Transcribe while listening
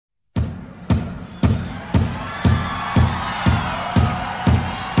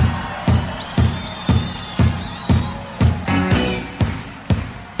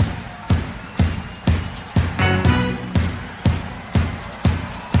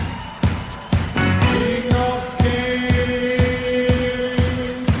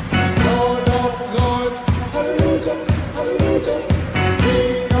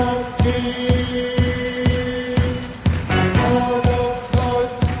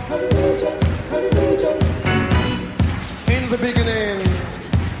beginning,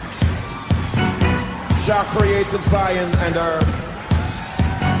 Jah created Zion and earth.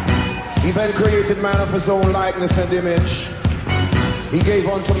 He then created man of his own likeness and image. He gave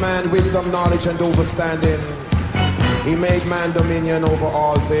unto man wisdom, knowledge, and understanding. He made man dominion over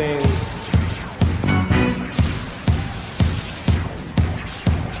all things.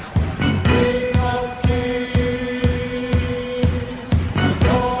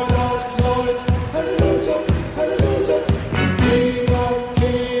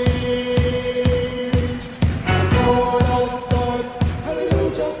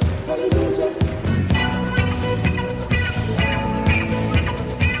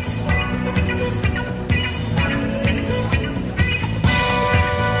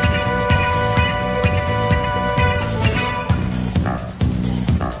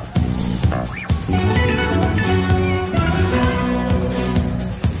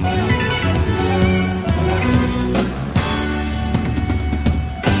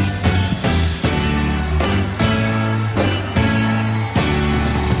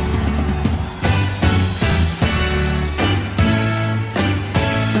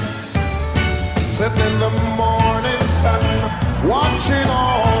 Sitting in the morning sun, watching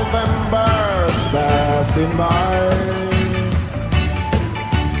all them birds passing by.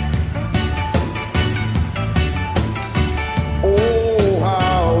 Oh,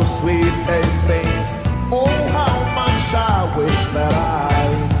 how sweet they sing. Oh, how much I wish that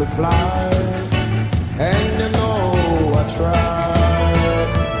I could fly. And you know I tried.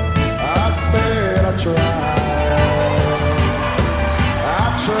 I said I tried.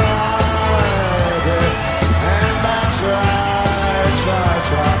 I tried.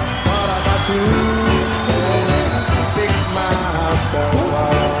 Try, but I got to pick myself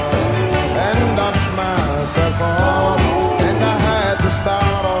up and dust myself off, and I had to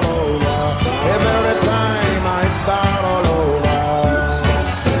start all over. Every time I start all over,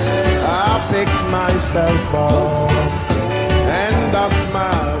 I picked myself up and dust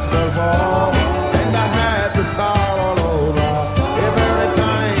myself off, and I had to start all over. Every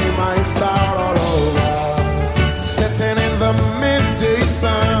time I start all over, sitting in the midday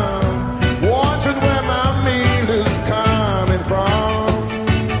sun, watching where my meal is coming from.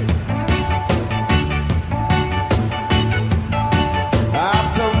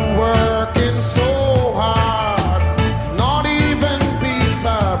 After working so hard, not even piece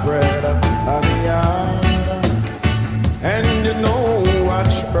of bread on the yard. And you know I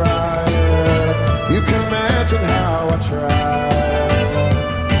tried. You can imagine how I tried.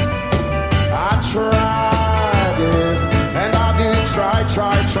 I tried this, and I did try,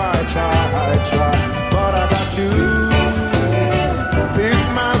 but I got to pick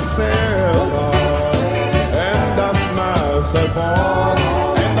myself up and dust myself off,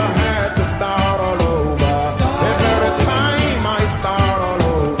 and I had to start all over. Every time I start all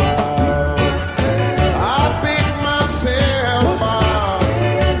over, I pick myself up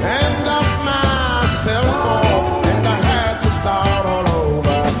and dust myself off, and I had to start all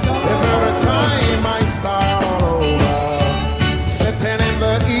over. Every time I start all over, sitting in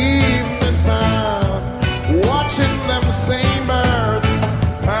the evening sun, watching them same birds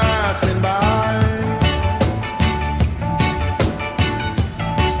passing by.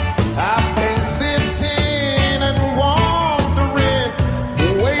 I've been sitting and wondering,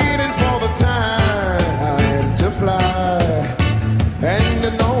 waiting for the time to fly. And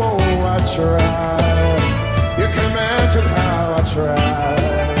you know I tried. You can imagine how I tried.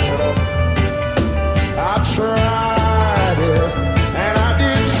 I tried this, and I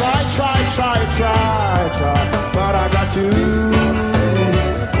did try, but I got to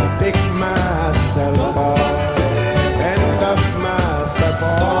pick myself up and dust myself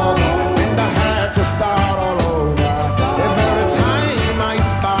off, and I had to start all over. Every time I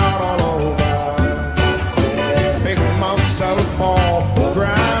start all over, pick myself off the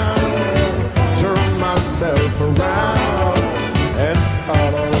ground, turn myself around, and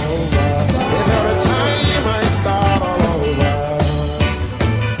start all over. Every time I start all over.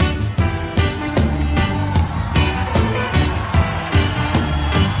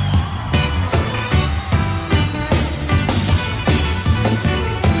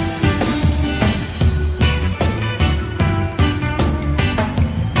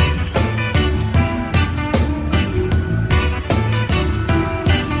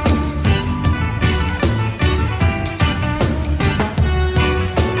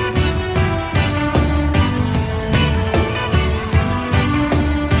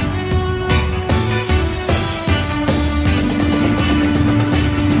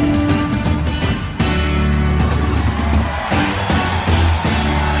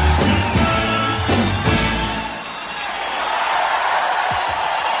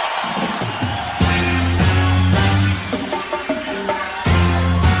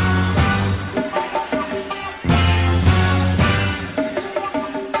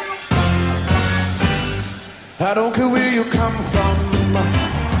 I don't care where you come from,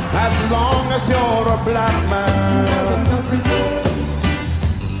 as long as you're a black man.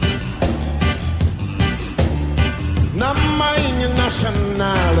 Not mind your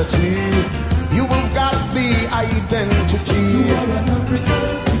nationality, you have got the identity.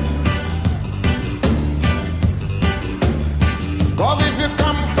 Cause if you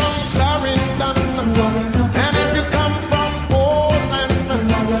come from Clarendon, and if you come from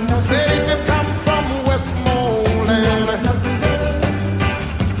Portland, say if you come from Westmoreland,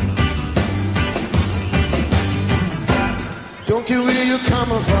 don't care where you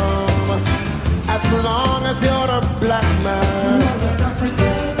come from, as long as you're a black man.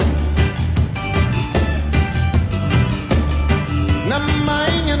 Now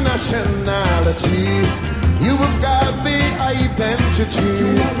mind your nationality, you have got the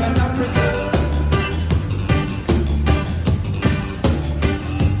identity.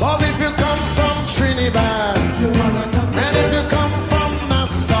 Cause if you come from Trinidad, and if you come from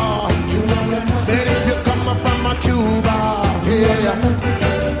Nassau, said if you come from Cuba, yeah.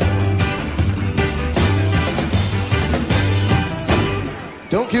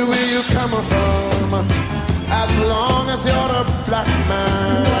 Don't care where you come from, as long as you're a black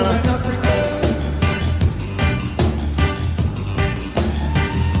man.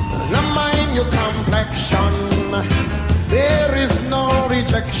 Now mind your complexion, there is no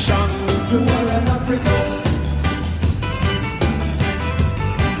rejection. You are an African.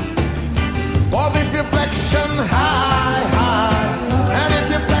 Cause if your complexion high, high, and if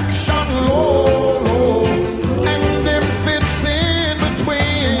your complexion low, low, and if it's in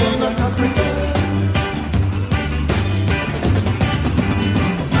between,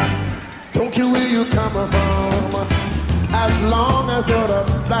 don't care where you come from, as long as you're a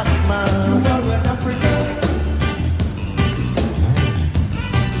black man. You are an African.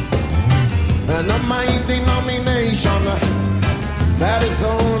 And not mind denomination, that is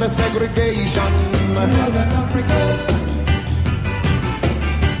only segregation. You are an African.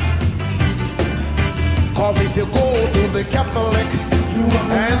 Cause if you go to the Catholic,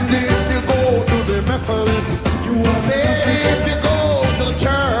 and if you go to the Methodist, say if you go to the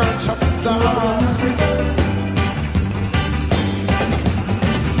Church of God,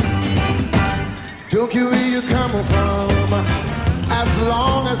 don't care where you come from, as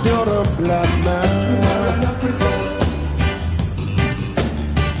long as you're a black man.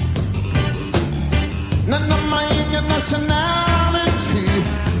 None of mind your nationality,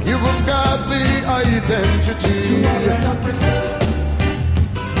 you have got the identity.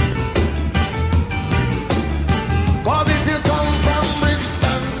 Cause if you come from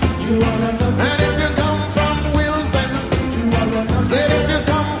Brixton, and if you come from Willesden, say if you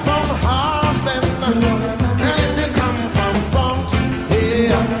come from Harsden, and if you come from Bronx,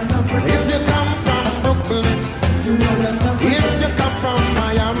 yeah, if you come from Brooklyn, if you come from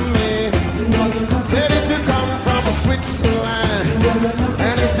Miami, say if you come from Switzerland,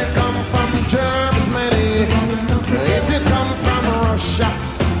 and if you come from Germany, if you come from Russia,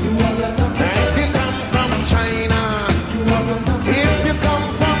 and if you come from China, if you come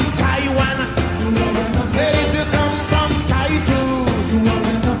from Taiwan, say if you come from Taitu,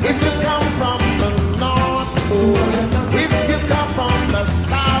 if you come from the North Pole, if you come from the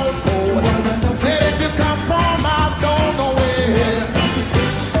South Pole, say if you come from I don't know where.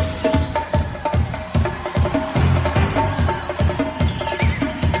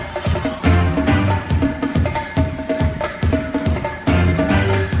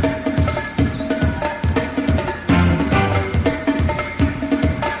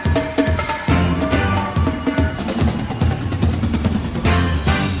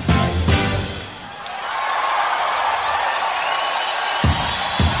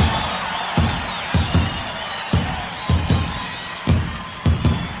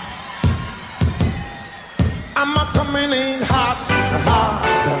 I'm a coming in hot, hot,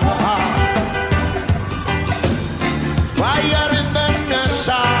 hot. Fire in them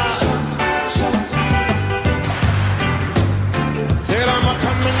shot. Said I'm a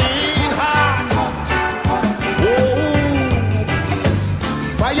coming in hot. Whoa.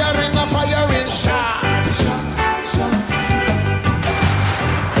 Fire in the firing shot.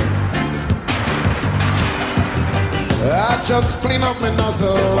 I just clean up my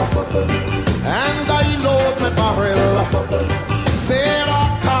nozzle and I load my barrel. Said I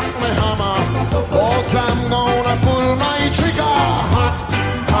cock my hammer, cause I'm gonna pull my trigger. Hot,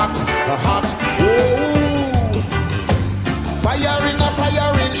 hot, hot. Whoa. Fire in a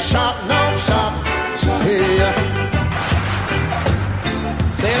firing shot, no shot. Hey.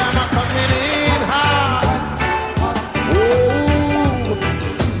 Said I'm a coming in hot. Whoa.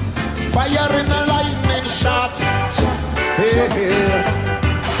 Fire in a lightning shot.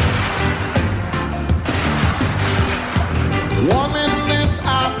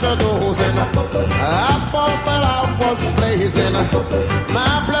 chosen. I thought that I was blazing.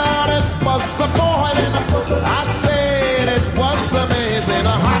 My blood, it was boiling. I said it was amazing.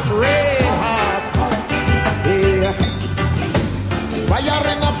 A hot, red hot. Yeah.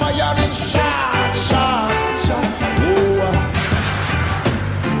 Firing, shot, shot. Ooh.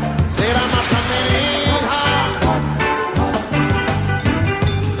 Said I'm a coming in hot.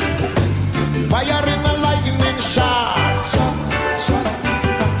 Firing the lightning shot.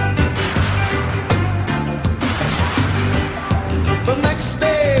 The next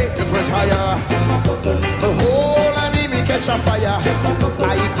day it went higher. The whole enemy catch a fire.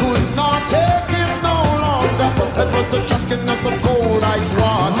 I could not take it no longer. It was the chucking of some cold ice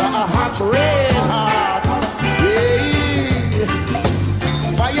water. A hot, red hot. Yeah.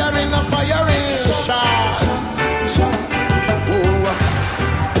 Firing the firing shot. Ooh.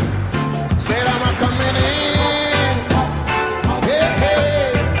 Said I'm a coming in. Hey, hey.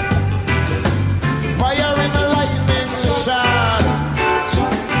 Firing the lightning shot.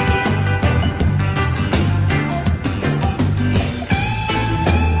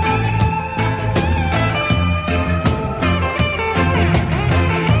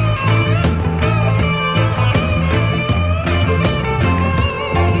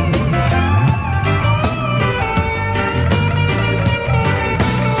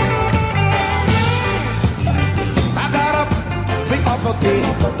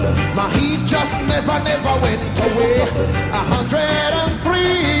 My heat just never went away.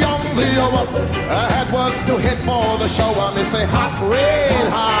 103 on the hour. I was to head for the shower. Me say hot, red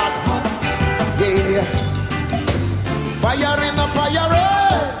hot. Yeah. Fire in the fire.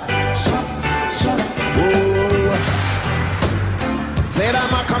 Ooh. Said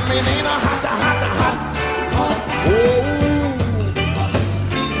I'm a coming in a hot, hot, hot. Ooh.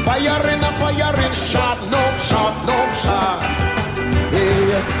 Fire in the firing shot. No shot, no shot.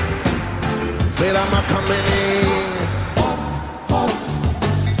 Yeah. Said I'm a coming in.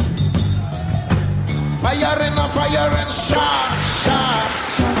 Fire in the fire and shot, shot.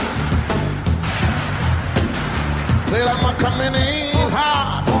 Said I'm a coming in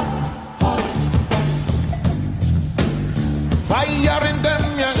hot. Fire in them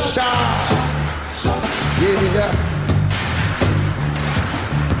and shot. Yeah.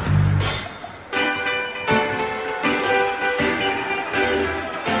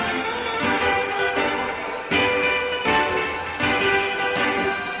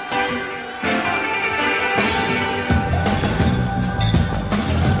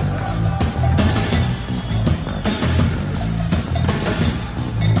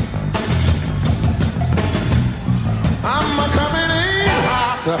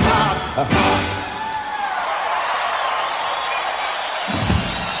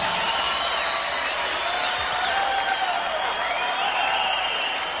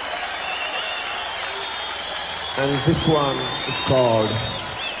 And this one is called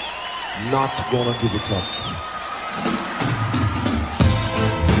Not Gonna Give It Up.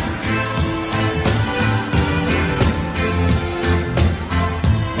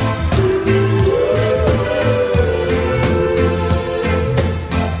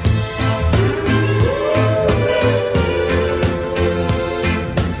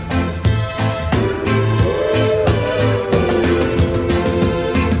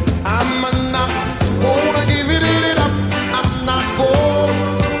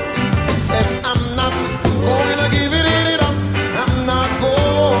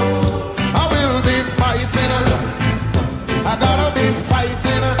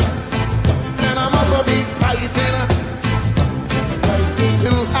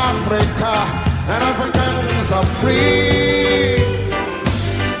 And Africans are free.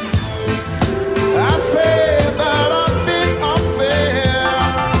 I say that I've been up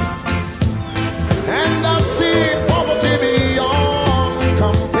there, and I've seen poverty beyond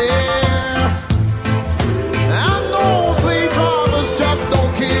compare. And those slave drivers just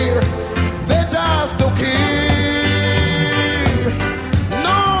don't care. They just don't care.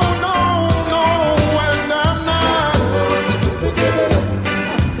 No, no, no, and I'm not.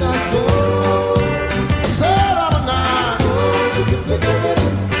 Said I'm not.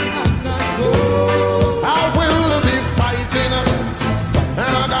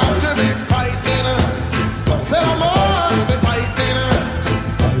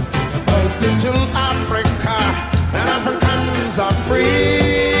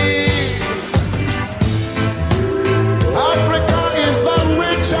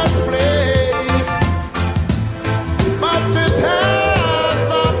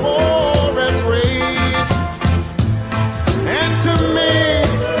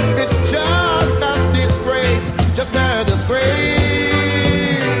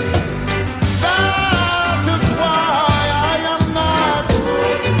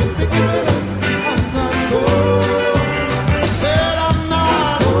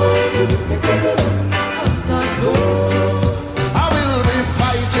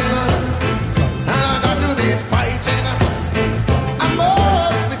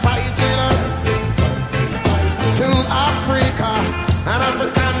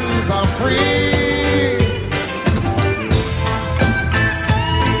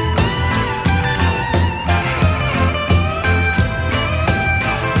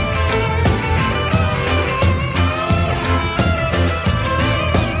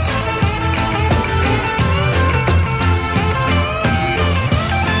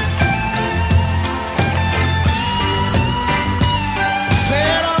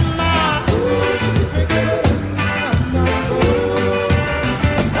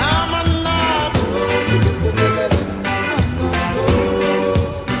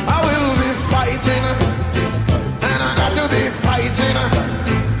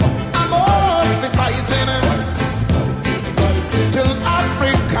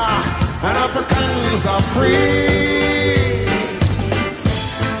 free.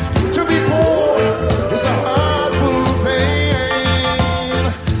 To be poor is a hurtful pain,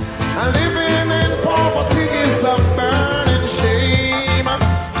 and living in poverty is a burning shame.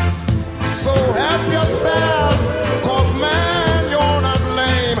 So help yourself, 'cause man, you're not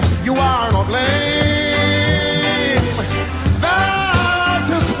lame. You are not lame. That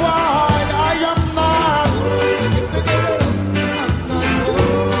is why I am not.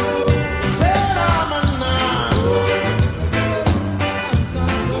 Said I'm not.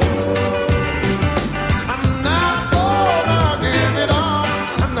 I'm not gonna give it up.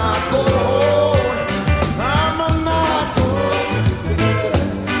 I'm not going. I'm not.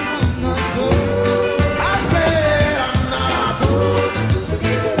 I said I'm not.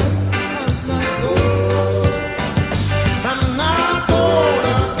 I'm not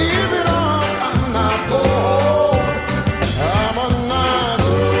gonna give it up. I'm not going. I'm not.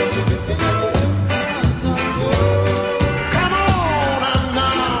 Come on, I'm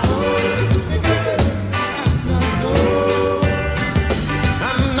not.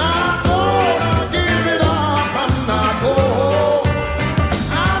 I'm not gonna give it up. I'm not going.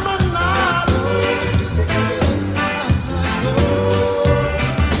 I'm not.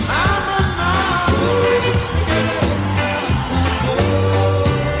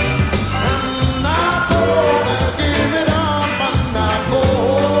 I'm not gonna give it up. I'm not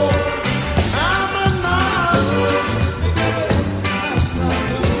going. I'm not.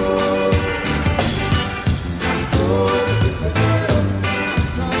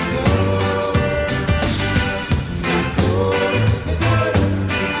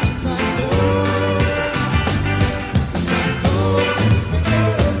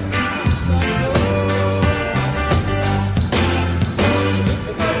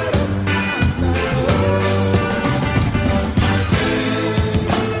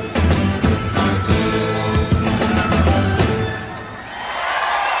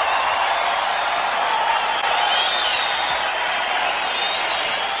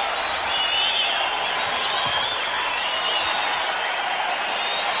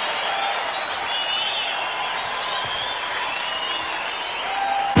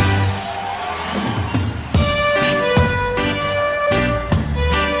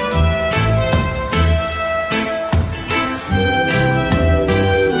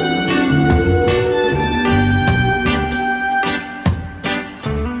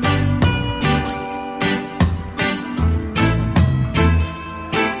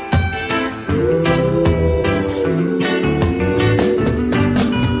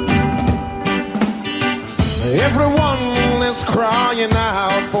 Everyone is crying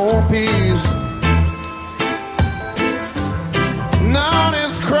out for peace. None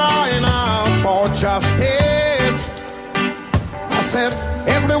is crying out for justice. I said,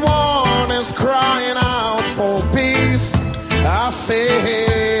 everyone is crying out for peace. I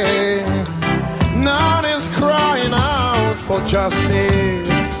say, none is crying out for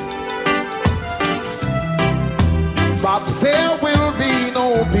justice. But there will be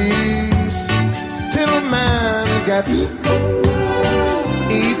no peace till man get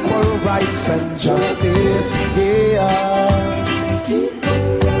equal rights and justice. Yeah,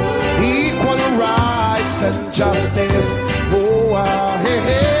 equal rights and justice. Oh, hey,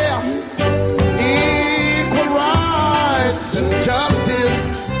 hey. Equal rights and justice.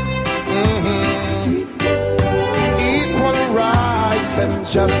 Equal rights and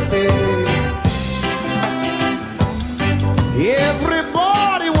justice.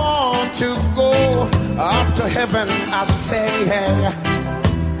 Everybody want to go up to heaven, I say.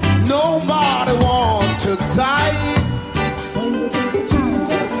 Nobody want to die.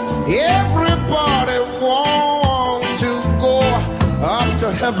 Everybody want to go up to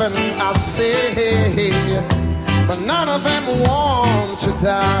heaven, I say. But none of them want to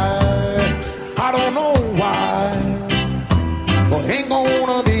die. I don't know why, but ain't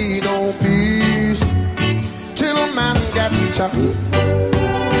gonna be no peace till man get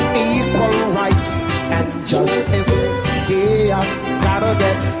equal rights and justice. Yeah, gotta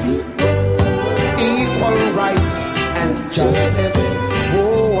get equal rights and justice.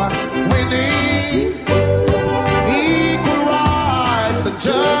 Oh, we need equal rights and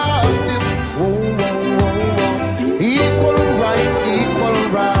justice. Oh, oh, oh, oh. Equal rights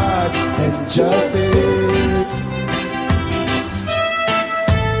and justice.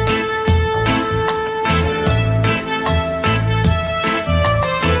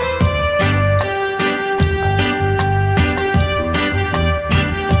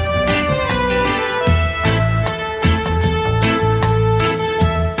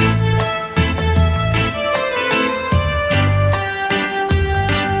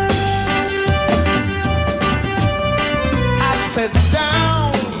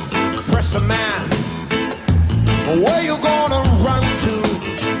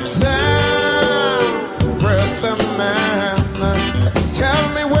 Downpressor man, tell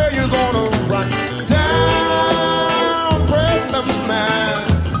me where you gonna run. Downpressor man,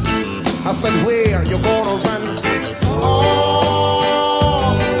 I said where you gonna run?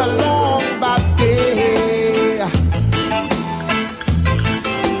 All along that day,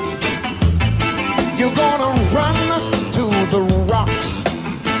 you're gonna run to the rocks.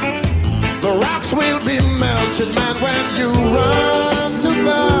 The rocks will be melted, man, when you run to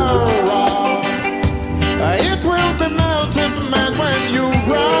the rocks. It will be melted, man, when you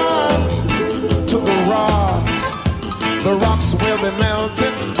run to the rocks. The rocks will be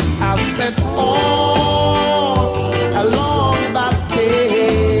melted, I said, all along that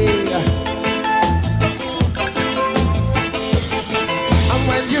day. And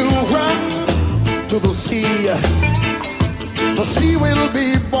when you run to the sea will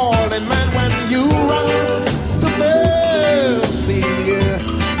be boiling, man, when you run to the sea.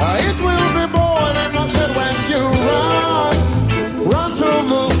 It will be boiling, I said, when you run to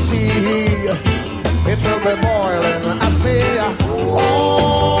the sea. It will be boiling, I say,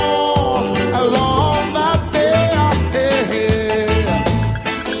 all along that day.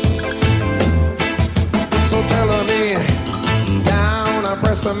 So tell me,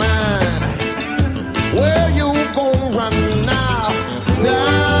 Downpressor man, where you gon' run now?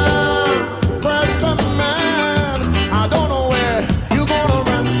 Downpressor man, I don't know where you gonna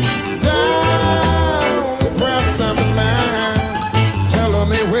run. Downpressor man, tell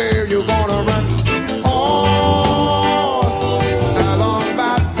me where you gonna run. All along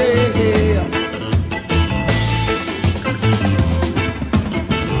that day,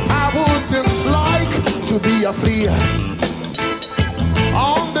 I wouldn't like to be a flea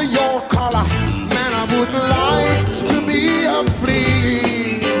under your collar. Man, I wouldn't like to be a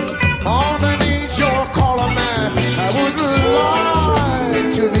flea underneath your collar, man. I wouldn't like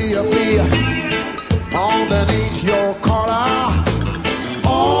to be a flea underneath your collar.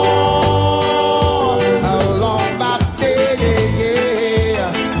 All along that day,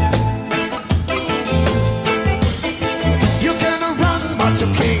 you can run but you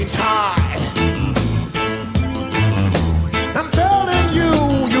can't hide. I'm telling you,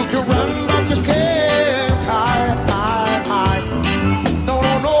 you can run but you can't hide. No,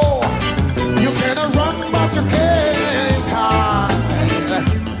 no, no, you can run but you can't hide.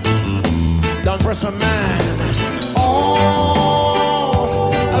 Downpressor man,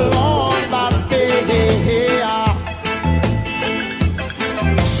 all along that day.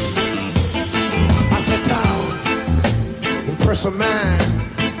 I said, Downpressor man,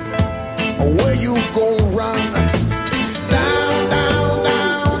 where you gon' run? Down,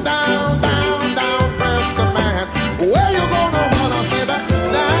 Downpressor man, where you gonna run? I said,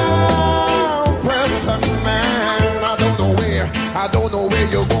 Downpressor man, I don't know where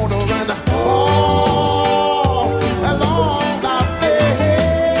you're gonna run. All along that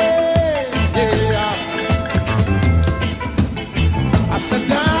day, yeah. I said,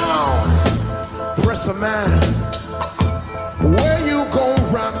 Downpressor man, where you gon'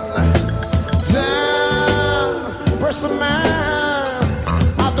 run? Downpressor man,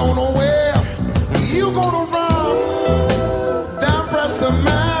 I don't know where you gonna run. Downpressor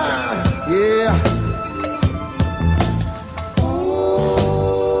man, yeah.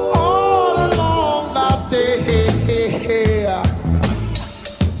 All along that day.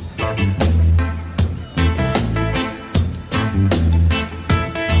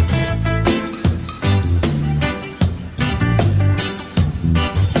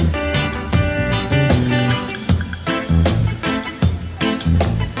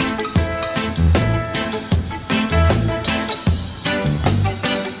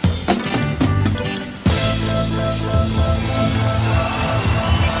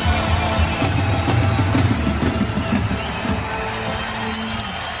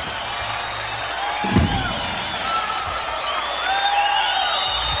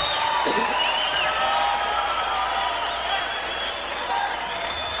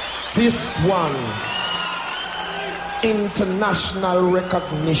 This one, international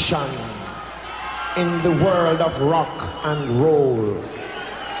recognition in the world of rock and roll.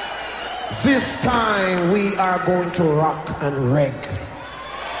 This time we are going to rock and reggae.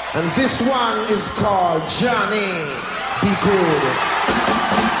 And this one is called Johnny Be Good.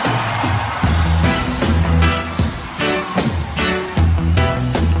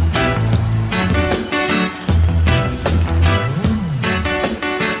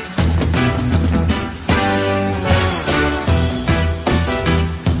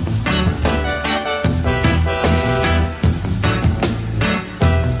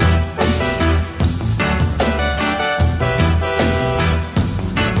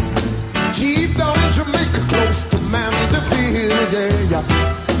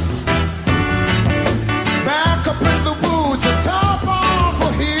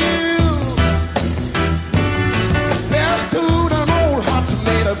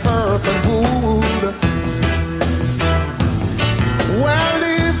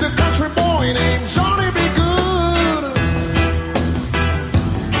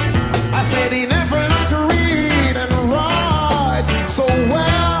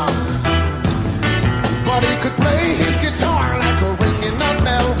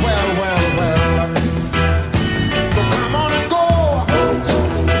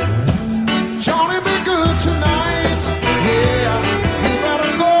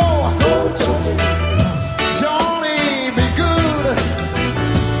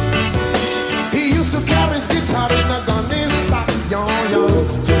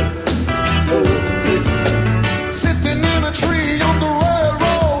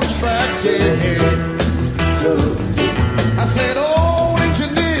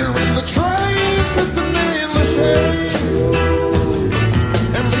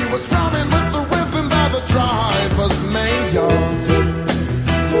 was strumming with the rhythm that the drivers made, yo.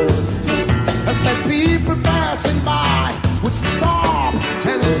 I said people passing by would stop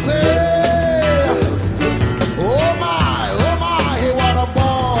and say, oh my, what a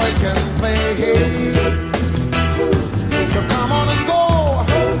boy can play. So come on and go,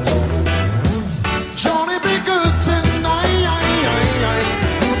 Johnny, be good tonight.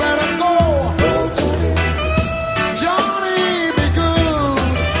 You better go, Johnny, be good.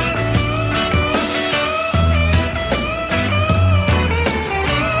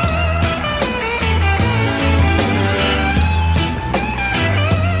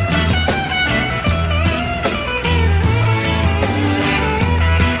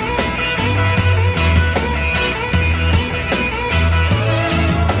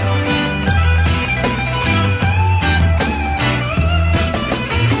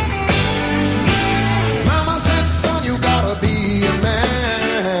 Mama said, son, you gotta be a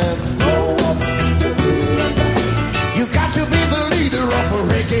man. You got to be the leader of a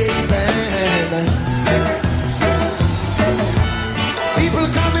reggae band. People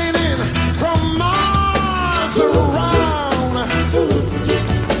coming in from miles around,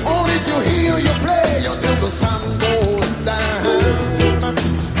 only to hear you play until the sun goes down.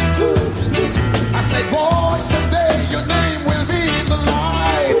 I say, boy, someday your name will be in the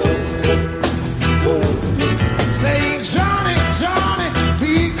light. Saying, Johnny, Johnny,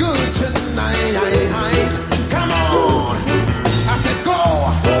 be good tonight. Come on. I said, go.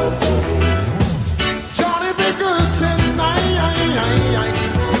 Johnny, be good tonight.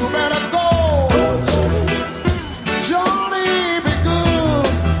 You better go. Johnny, be good.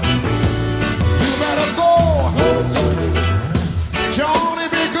 You better go. Johnny,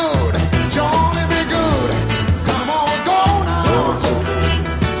 be good. Johnny, be good. Come on, go now.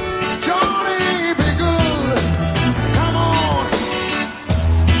 Johnny, be good. Come on.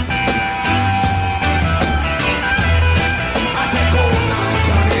 I said, go now,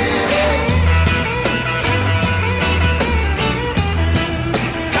 Johnny.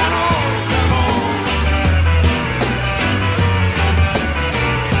 Come on, come on.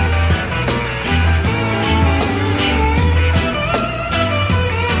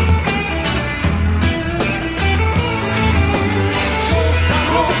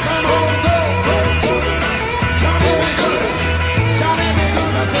 Come on, go. Johnny, be good. Johnny, be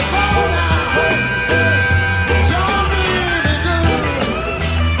good. I said, go now. Johnny, be good.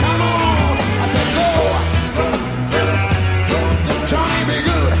 Come on. I said, go. Johnny, be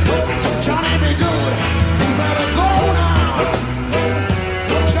good. Johnny, be good. You better go now.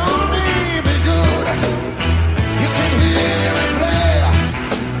 Johnny, be good. You can hear and play.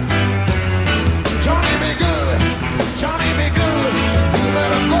 Johnny, be good. Johnny, be good. You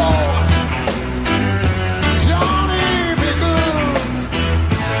better go. Johnny, be good.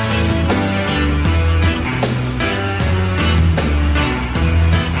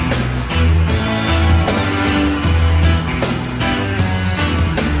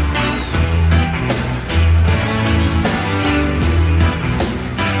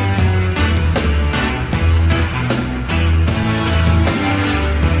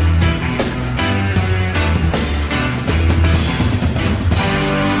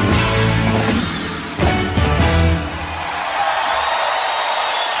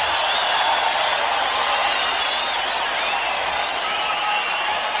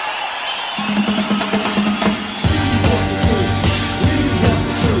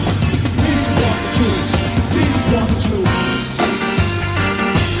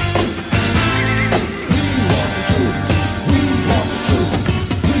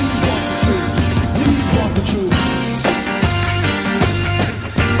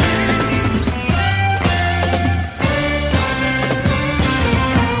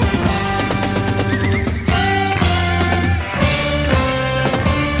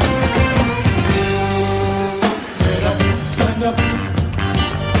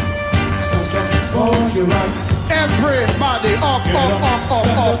 Everybody up.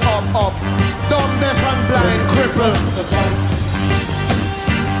 Dumb, deaf and blind, crippled.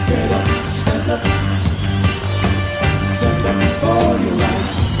 Get up, stand up for your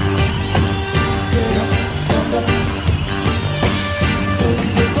rights. Get up, stand up, don't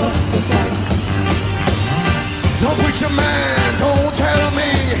give up the fight. No preacher man, don't tell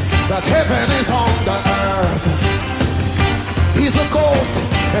me that heaven is on the earth. He's a ghost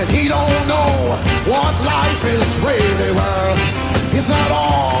and he don't know what life is really worth. It's not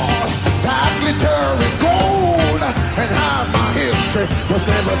all that glitter is gold, and half my history was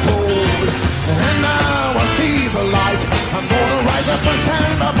never told. And now I see the light. I'm gonna rise up and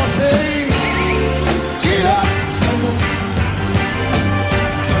stand up and say, get up.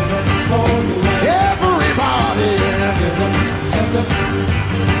 Stand up,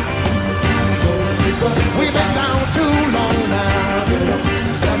 We've been down too long now.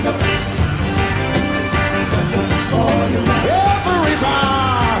 Stand up. Stand up for your rights.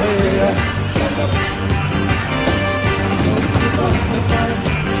 Everybody. Stand up. Don't give up the fight.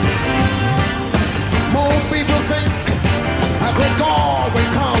 Most people think a great God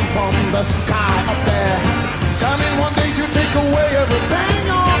will come from the sky up there, coming one day to take away everything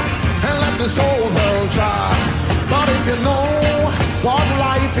and let this whole world try. But if you know what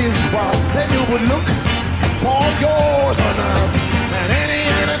life is worth, then you would look for yours on earth. And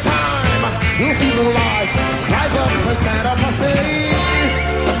any time you see the light, rise up and stand up and say,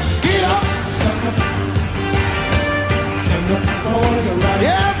 get up. Stand up. Stand up for your rights.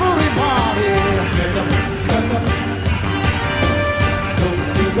 Everybody. Get up. Stand up. Don't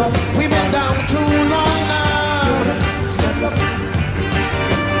give up. We've been down too long now. Stand up.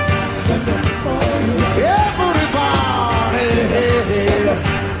 Stand up for your rights. Everybody.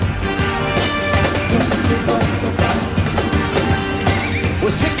 Don't give up the fight. We're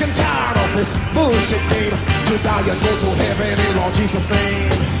sick and tired of this bullshit game, to die and go to heaven in Lord Jesus'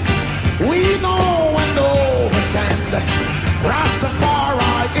 name. We know and overstand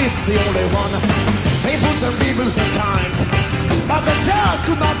Rastafari is the only one. They put some peoples and times, but the just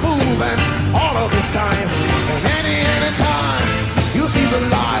could not fool them all of this time. And any time you see the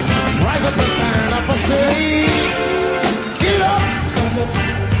light, rise up and stand up and say, get up. Stand up.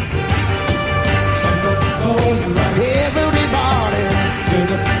 Stand up for your rights.